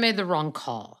sure I made the wrong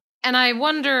call. And I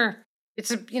wonder,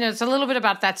 it's a little bit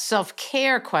about that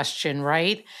self-care question,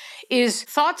 right? Is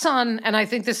thoughts on, and I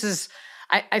think this is,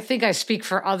 I think I speak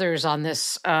for others on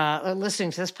this,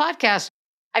 listening to this podcast.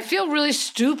 I feel really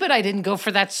stupid I didn't go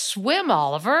for that swim,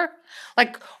 Oliver.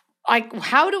 Like,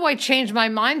 how do I change my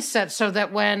mindset so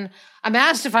that when I'm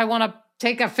asked if I want to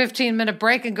take a 15-minute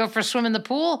break and go for a swim in the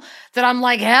pool, that I'm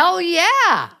like, hell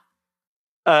yeah.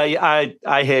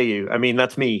 I hear you. I mean,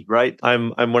 that's me, right?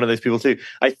 I'm one of those people too.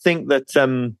 I think that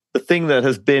the thing that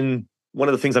has been one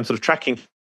of the things I'm sort of tracking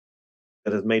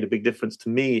that has made a big difference to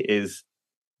me is,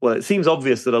 well, it seems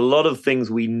obvious that a lot of things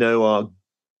we know are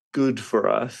good for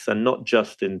us, and not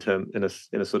just in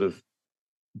a sort of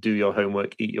do your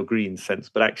homework, eat your greens sense,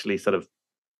 but actually sort of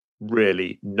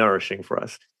really nourishing for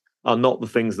us, are not the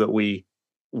things that we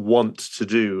want to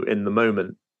do in the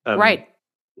moment. Right.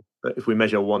 If we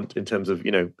measure want in terms of,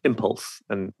 impulse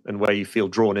and where you feel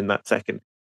drawn in that second.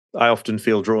 I often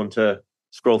feel drawn to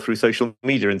scroll through social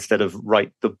media instead of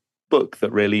write the book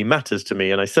that really matters to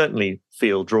me. And I certainly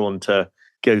feel drawn to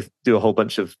go do a whole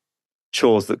bunch of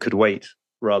chores that could wait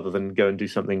rather than go and do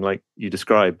something like you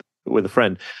describe with a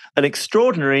friend. An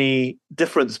extraordinary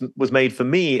difference was made for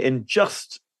me in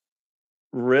just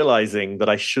realizing that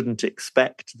I shouldn't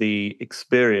expect the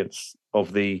experience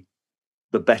of the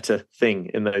better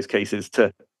thing in those cases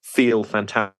to feel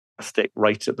fantastic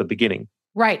right at the beginning.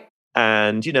 Right.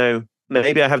 And,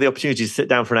 maybe I have the opportunity to sit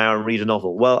down for an hour and read a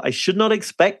novel. Well, I should not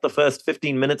expect the first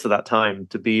 15 minutes of that time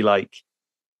to be like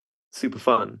super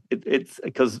fun. It's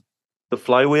because the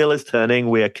flywheel is turning.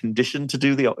 We are conditioned to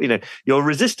do you're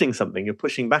resisting something, you're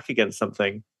pushing back against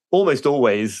something. Almost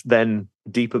always, then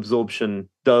deep absorption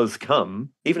does come.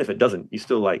 Even if it doesn't, you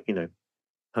still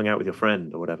hung out with your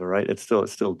friend or whatever, right? It's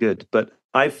still good. But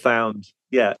I've found,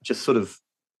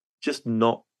 just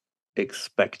not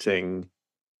expecting,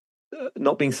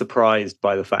 not being surprised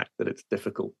by the fact that it's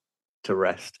difficult to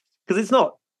rest, because it's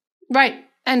not. Right.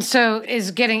 And so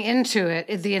is getting into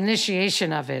it, the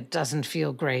initiation of it doesn't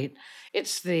feel great.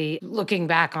 It's the looking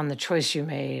back on the choice you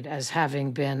made as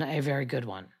having been a very good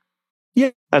one.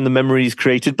 Yeah. And the memories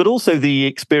created, but also the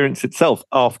experience itself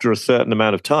after a certain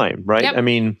amount of time, right? Yep. I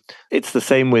mean, it's the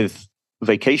same with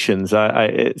vacations.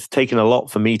 It's taken a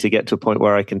lot for me to get to a point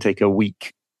where I can take a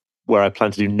week where I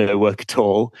plan to do no work at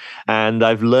all. And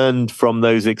I've learned from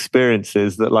those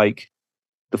experiences that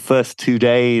the first 2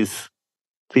 days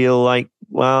feel like,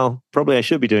 well, probably I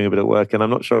should be doing a bit of work. And I'm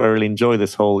not sure I really enjoy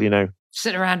this whole,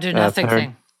 sit around, do nothing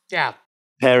thing. Yeah.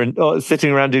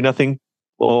 Sitting around, do nothing,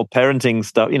 or parenting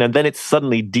stuff, then it's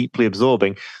suddenly deeply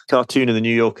absorbing. Cartoon in the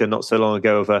New Yorker not so long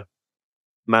ago of a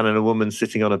man and a woman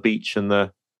sitting on a beach, and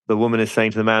the woman is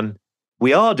saying to the man,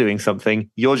 "We are doing something,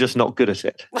 you're just not good at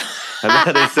it." And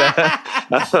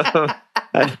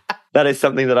that is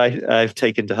something that I've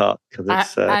taken to heart.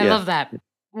 I love that.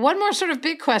 One more sort of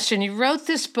big question. You wrote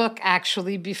this book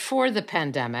actually before the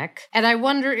pandemic, and I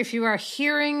wonder if you are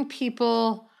hearing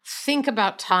people think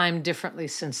about time differently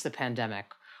since the pandemic,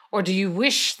 or do you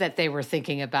wish that they were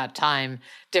thinking about time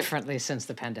differently since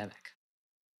the pandemic?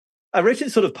 I wrote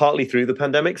it sort of partly through the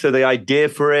pandemic. So the idea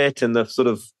for it and the sort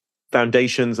of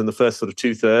foundations and the first sort of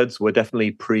 2/3 were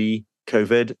definitely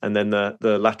pre-COVID. And then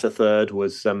the latter third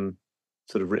was sort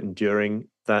of written during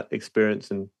that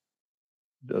experience. And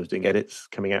I was doing edits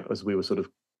coming out as we were sort of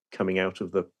coming out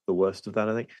of the worst of that,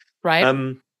 I think. Right.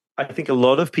 I think a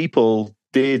lot of people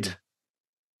did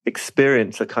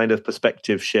experience a kind of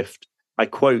perspective shift. I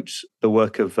quote the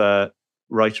work of a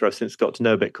writer I've since got to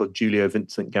know a bit called Giulio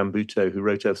Vincent Gambuto, who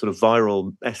wrote a sort of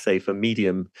viral essay for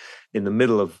Medium in the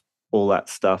middle of all that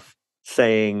stuff,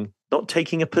 saying, not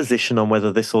taking a position on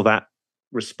whether this or that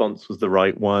response was the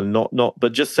right one,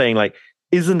 but just saying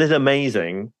isn't it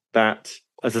amazing that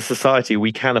as a society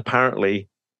we can apparently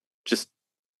just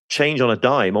change on a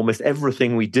dime almost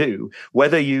everything we do,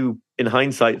 whether you in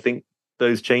hindsight think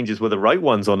those changes were the right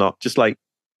ones or not. Just like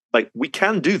we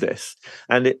can do this,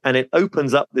 and it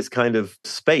opens up this kind of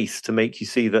space to make you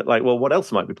see that well, what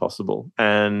else might be possible,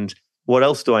 and what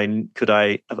else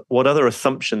what other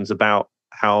assumptions about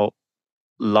how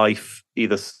life,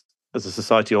 either as a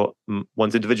society or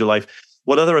one's individual life,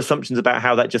 what other assumptions about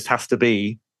how that just has to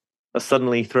be are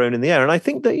suddenly thrown in the air. And I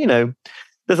think that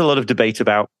there's a lot of debate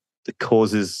about the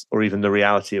causes or even the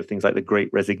reality of things like the Great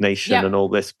Resignation and all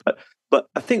this, but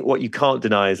I think what you can't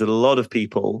deny is that a lot of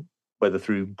people, whether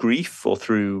through grief or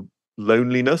through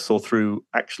loneliness or through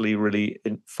actually really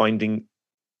finding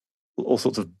all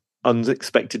sorts of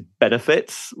unexpected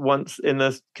benefits once in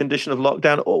a condition of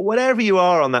lockdown, or whatever you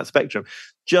are on that spectrum,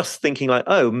 just thinking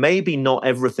oh, maybe not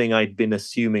everything I'd been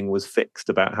assuming was fixed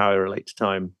about how I relate to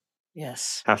time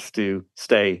has to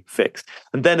stay fixed.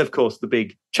 And then, of course, the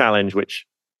big challenge, which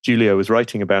Giulio was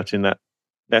writing about in that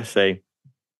essay,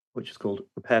 which is called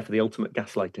Prepare for the Ultimate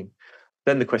Gaslighting.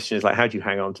 Then the question is how do you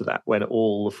hang on to that when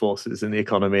all the forces in the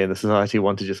economy and the society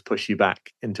want to just push you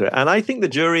back into it? And I think the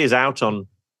jury is out on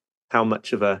how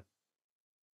much of a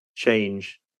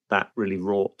change that really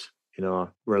wrought in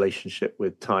our relationship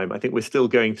with time. I think we're still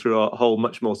going through a whole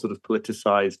much more sort of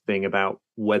politicized thing about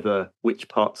which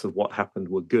parts of what happened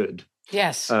were good,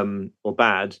 or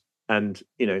bad, and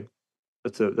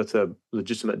that's a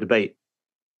legitimate debate.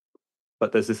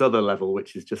 But there's this other level,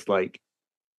 which is just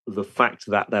the fact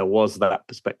that there was that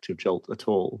perspective jolt at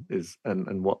all is,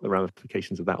 and what the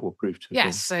ramifications of that will prove to.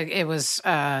 Yes, it was,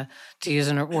 to use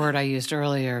a word I used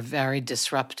earlier, very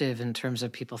disruptive in terms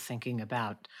of people thinking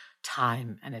about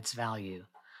time and its value.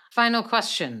 Final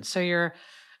question. So you're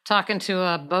talking to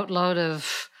a boatload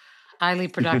of highly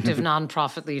productive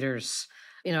nonprofit leaders.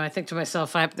 I think to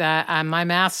myself, my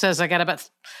math says I got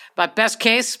about best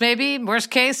case, maybe, worst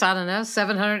case, I don't know,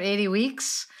 780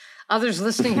 weeks. Others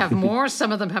listening have more.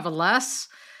 Some of them have a less.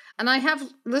 And I have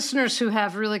listeners who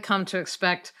have really come to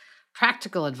expect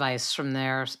practical advice from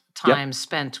their time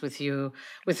spent with you,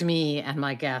 with me and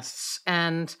my guests.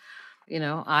 And,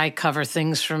 I cover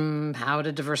things from how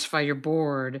to diversify your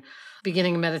board,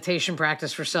 beginning a meditation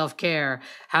practice for self-care,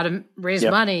 how to raise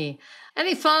money.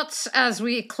 Any thoughts as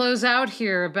we close out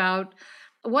here about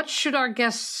what should our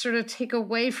guests sort of take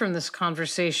away from this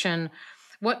conversation?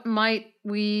 What might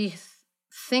we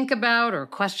think about or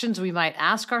questions we might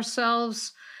ask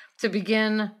ourselves to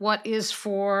begin what is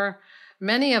for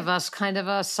many of us kind of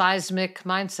a seismic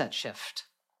mindset shift?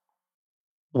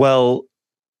 Well,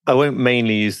 I won't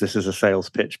mainly use this as a sales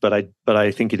pitch, but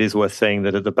I think it is worth saying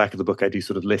that at the back of the book, I do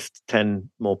sort of list 10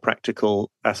 more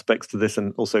practical aspects to this,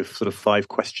 and also sort of 5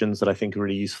 questions that I think are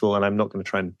really useful. And I'm not going to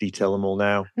try and detail them all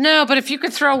now. No, but if you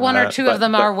could throw one or two of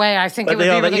them our way, I think it would be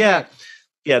really great.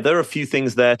 Yeah, there are a few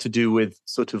things there to do with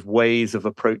sort of ways of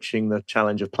approaching the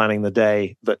challenge of planning the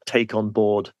day that take on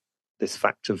board this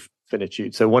fact of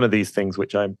finitude. So one of these things,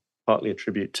 which I partly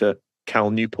attribute to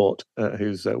Cal Newport,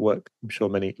 whose work I'm sure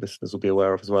many listeners will be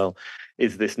aware of as well,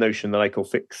 is this notion that I call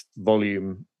fixed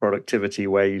volume productivity,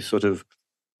 where you sort of,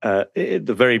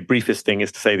 the very briefest thing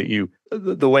is to say that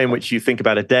the way in which you think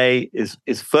about a day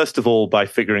is first of all by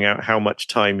figuring out how much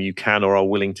time you can or are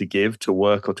willing to give to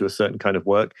work or to a certain kind of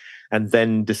work, and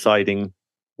then deciding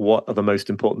what are the most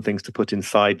important things to put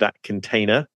inside that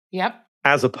container. Yep.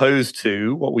 As opposed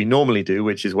to what we normally do,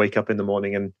 which is wake up in the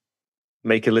morning and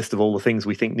make a list of all the things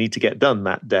we think need to get done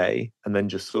that day, and then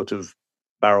just sort of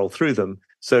barrel through them.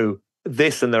 So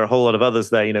this, and there are a whole lot of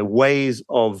others there, ways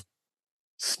of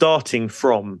starting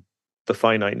from the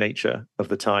finite nature of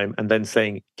the time and then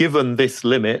saying, given this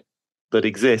limit that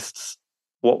exists,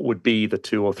 what would be the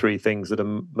 2 or 3 things that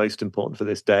are most important for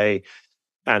this day,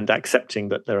 and accepting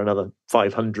that there are another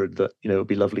 500 that, it would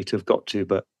be lovely to have got to,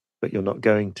 but you're not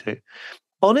going to.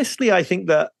 Honestly, I think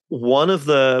that one of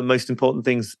the most important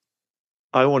things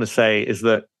I want to say is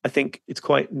that I think it's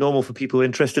quite normal for people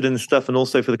interested in this stuff, and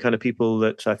also for the kind of people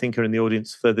that I think are in the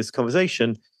audience for this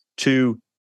conversation, to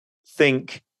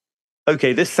think,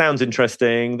 okay, this sounds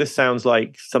interesting. This sounds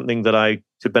like something that I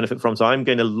could benefit from. So I'm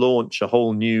going to launch a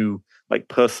whole new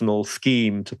personal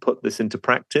scheme to put this into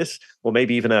practice, or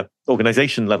maybe even a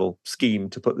organization level scheme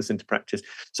to put this into practice.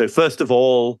 So first of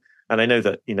all, and I know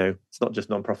that, it's not just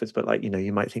nonprofits, but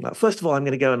you might think first of all, I'm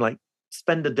going to go and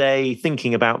spend a day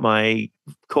thinking about my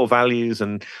core values,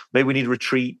 and maybe we need a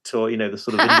retreat, or, the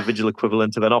sort of individual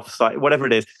equivalent of an offsite, whatever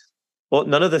it is. Well,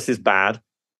 none of this is bad,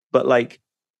 but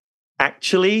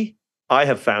actually, I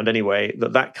have found anyway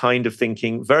that kind of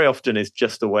thinking very often is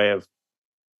just a way of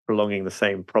prolonging the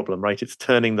same problem, right? It's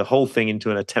turning the whole thing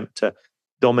into an attempt to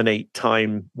dominate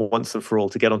time once and for all,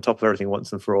 to get on top of everything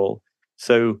once and for all.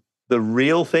 So the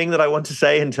real thing that I want to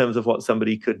say in terms of what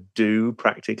somebody could do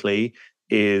practically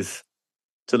is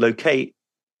to locate,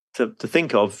 to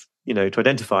think of, to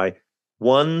identify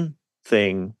one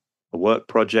thing, a work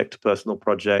project, a personal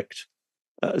project,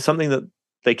 something that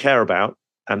they care about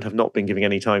and have not been giving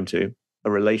any time to,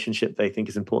 a relationship they think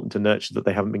is important to nurture that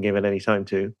they haven't been given any time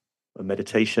to, a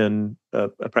meditation, a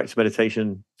practice of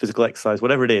meditation, physical exercise,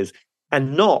 whatever it is,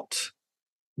 and not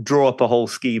draw up a whole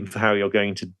scheme for how you're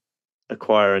going to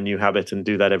acquire a new habit and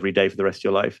do that every day for the rest of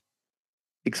your life.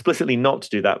 Explicitly not to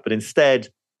do that, but instead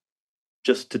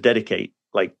just to dedicate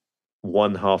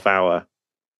 1 half hour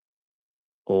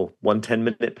or 1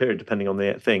 10-minute period, depending on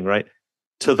the thing, right,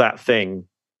 to that thing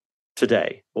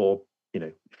today. Or,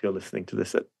 if you're listening to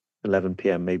this at 11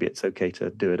 p.m., maybe it's okay to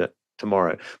do it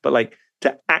tomorrow. But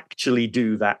to actually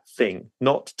do that thing,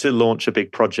 not to launch a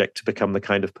big project to become the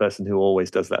kind of person who always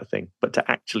does that thing, but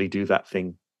to actually do that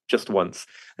thing just once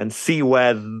and see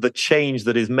where the change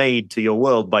that is made to your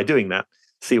world by doing that,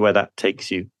 see where that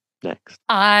takes you next.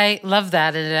 I love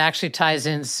that. And it actually ties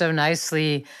in so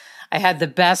nicely. I had the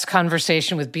best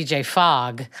conversation with BJ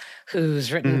Fogg,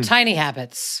 who's written Tiny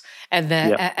Habits. And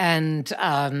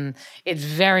it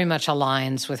very much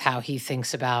aligns with how he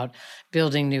thinks about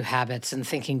building new habits and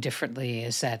thinking differently,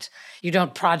 is that you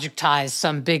don't projectize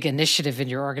some big initiative in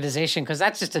your organization, because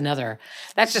that's just another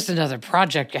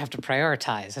project you have to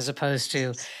prioritize, as opposed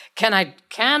to, can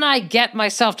I get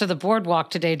myself to the boardwalk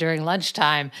today during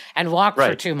lunchtime and walk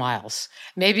for 2 miles?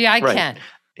 Maybe I can.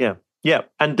 Yeah.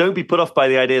 And don't be put off by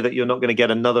the idea that you're not going to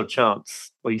get another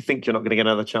chance, or you think you're not going to get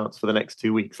another chance for the next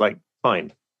 2 weeks.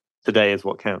 Fine. Today is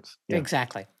what counts. Yeah.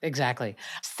 Exactly.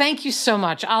 Thank you so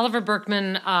much. Oliver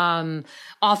Burkeman,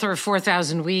 author of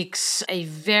 4,000 Weeks, a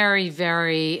very,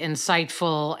 very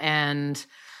insightful and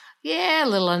Yeah, a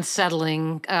little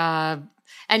unsettling. And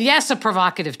yes, a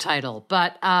provocative title,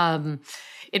 but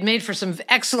it made for some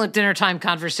excellent dinner time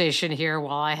conversation here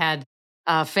while I had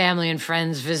family and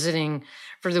friends visiting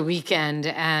for the weekend.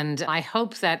 And I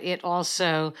hope that it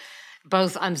also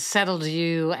both unsettled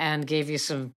you and gave you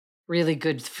some really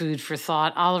good food for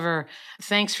thought. Oliver,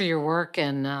 thanks for your work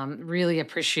and really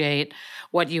appreciate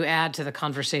what you add to the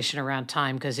conversation around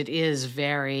time because it isn't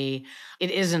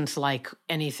like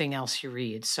anything else you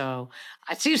read. So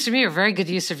it seems to me a very good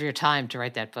use of your time to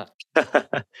write that book.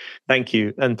 Thank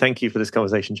you. And thank you for this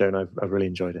conversation, Joan. I've really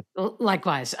enjoyed it.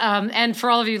 Likewise. And for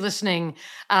all of you listening,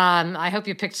 I hope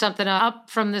you picked something up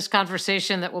from this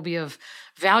conversation that will be of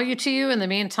value to you. In the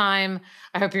meantime,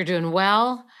 I hope you're doing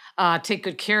well. Take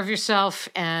good care of yourself.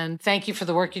 And thank you for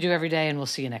the work you do every day. And we'll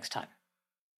see you next time.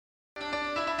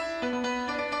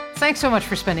 Thanks so much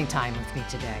for spending time with me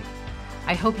today.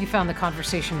 I hope you found the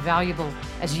conversation valuable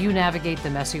as you navigate the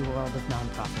messy world of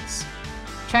nonprofits.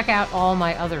 Check out all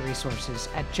my other resources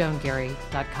at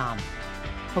joangary.com.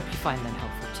 Hope you find them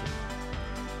helpful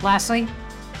too. Lastly,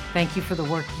 thank you for the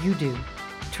work you do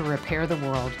to repair the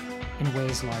world in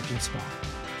ways large and small.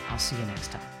 I'll see you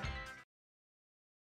next time.